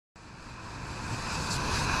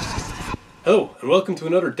Hello and welcome to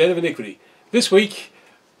another Den of Iniquity. This week,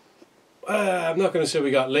 I'm not going to say we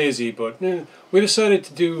got lazy, but we decided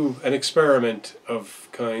to do an experiment of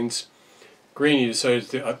kinds. Greenie decided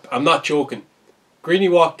to, I'm not joking. Greenie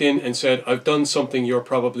walked in and said, "I've done something you're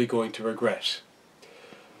probably going to regret."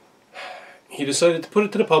 He decided to put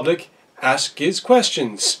it to the public, ask his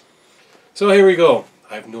questions. So here we go.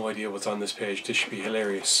 I have no idea what's on this page. This should be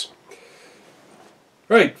hilarious.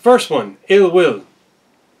 Right, first one, ill will.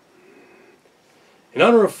 In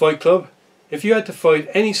honor of Fight Club, if you had to fight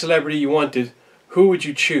any celebrity you wanted, who would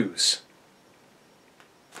you choose?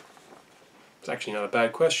 It's actually not a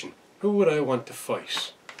bad question. Who would I want to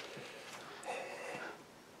fight?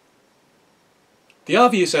 The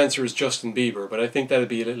obvious answer is Justin Bieber, but I think that would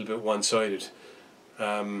be a little bit one-sided.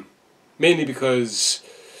 Mainly because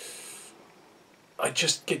I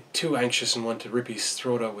just get too anxious and want to rip his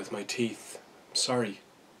throat out with my teeth. Sorry.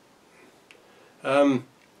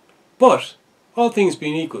 But all things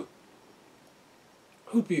being equal,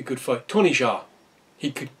 who'd be a good fight? Tony Jaa.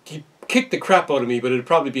 He'd kick the crap out of me, but it'd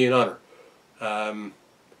probably be an honour. Or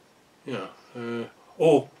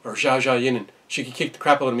Jia Yinin. She could kick the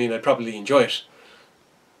crap out of me and I'd probably enjoy it.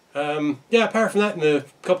 Yeah, apart from that and a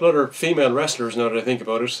couple other female wrestlers, now that I think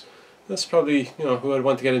about it, that's probably, who I'd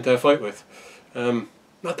want to get into a fight with.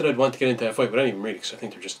 Not that I'd want to get into a fight with any of them really, because I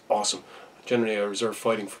think they're just awesome. Generally I reserve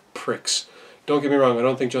fighting for pricks. Don't get me wrong, I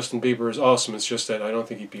don't think Justin Bieber is awesome, it's just that I don't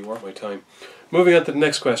think he'd be worth my time. Moving on to the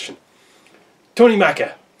next question. Tony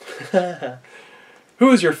Macca.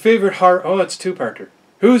 Who is your favourite horror... Oh, it's a two-parter.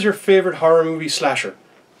 Who is your favourite horror movie slasher?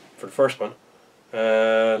 For the first one.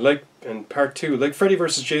 And part two, like Freddy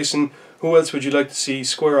vs. Jason, who else would you like to see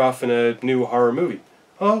square off in a new horror movie?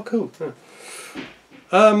 Oh, cool. Yeah.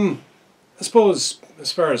 I suppose,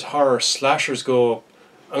 as far as horror slashers go,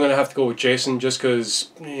 I'm going to have to go with Jason, just because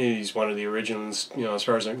he's one of the originals, as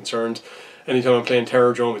far as I'm concerned. Anytime I'm playing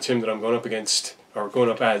Terror Drone, it's him that I'm going up against, or going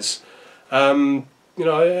up as. And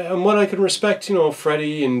what I can respect,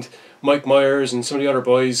 Freddy and Mike Myers and some of the other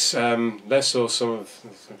boys, less so some of...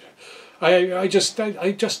 I just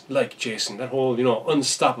like Jason. That whole,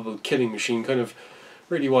 unstoppable killing machine kind of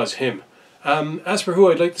really was him. As for who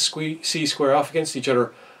I'd like to see square off against each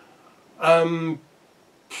other, I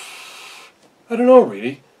don't know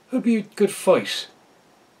really. It would be a good fight.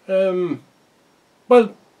 Well,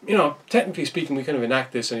 technically speaking, we kind of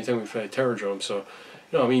enact this anytime we play Terror Drone, so,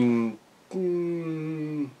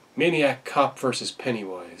 Maniac Cop versus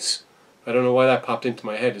Pennywise. I don't know why that popped into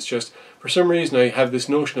my head. It's just, for some reason, I have this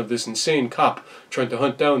notion of this insane cop trying to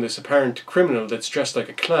hunt down this apparent criminal that's dressed like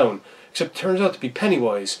a clown, except it turns out to be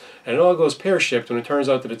Pennywise, and it all goes pear-shaped when it turns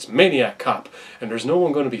out that it's Maniac Cop, and there's no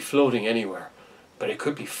one going to be floating anywhere. But it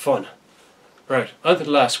could be fun. Right, on to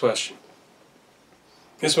the last question.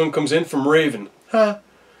 This one comes in from Raven.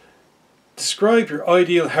 Describe your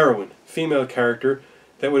ideal heroine, female character,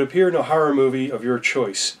 that would appear in a horror movie of your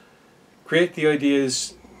choice. Create the ideal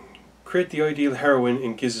heroine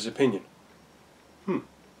in Giz's opinion.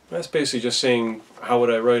 That's basically just saying, how would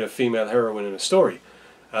I write a female heroine in a story?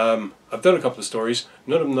 I've done a couple of stories,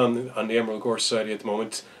 none of them on the Emerald Gore Society at the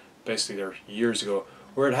moment. Basically they're years ago,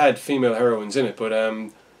 where it had female heroines in it, but I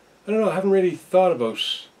don't know, I haven't really thought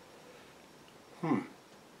about...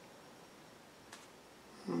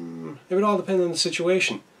 It would all depend on the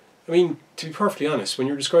situation. I mean, to be perfectly honest, when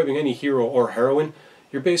you're describing any hero or heroine,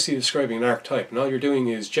 you're basically describing an archetype, and all you're doing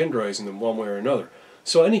is genderizing them one way or another.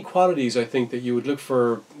 So any qualities I think that you would look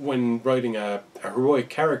for when writing a heroic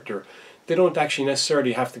character, they don't actually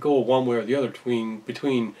necessarily have to go one way or the other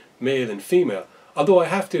between male and female. Although I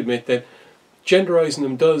have to admit that genderizing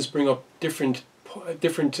them does bring up different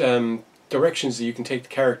directions that you can take the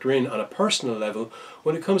character in on a personal level.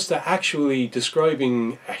 When it comes to actually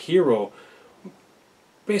describing a hero,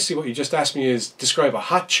 basically what you just asked me is describe a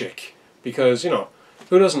hot chick, because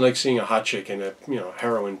who doesn't like seeing a hot chick in a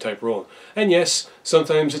heroine type role? And yes,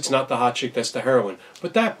 sometimes it's not the hot chick that's the heroine,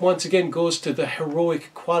 but that once again goes to the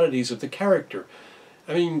heroic qualities of the character.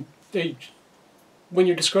 I mean, when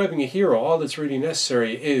you're describing a hero, all that's really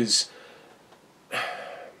necessary is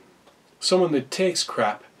someone that takes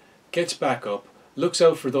crap, gets back up, looks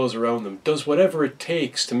out for those around them, does whatever it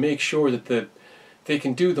takes to make sure that they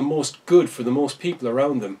can do the most good for the most people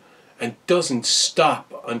around them, and doesn't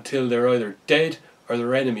stop until they're either dead or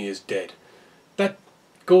their enemy is dead. That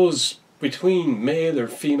goes between male or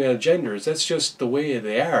female genders. That's just the way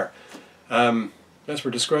they are. As for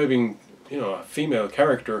describing, a female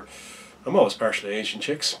character, I'm always partial to Asian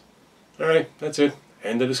chicks. Alright, that's it.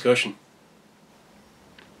 End the discussion.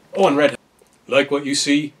 Oh, and Red. Like what you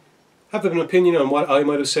see? Have an opinion on what I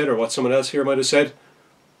might have said or what someone else here might have said?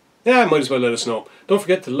 yeah, might as well let us know. Don't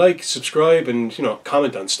forget to like, subscribe, and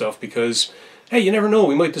comment on stuff, because hey, you never know,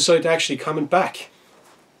 we might decide to actually comment back.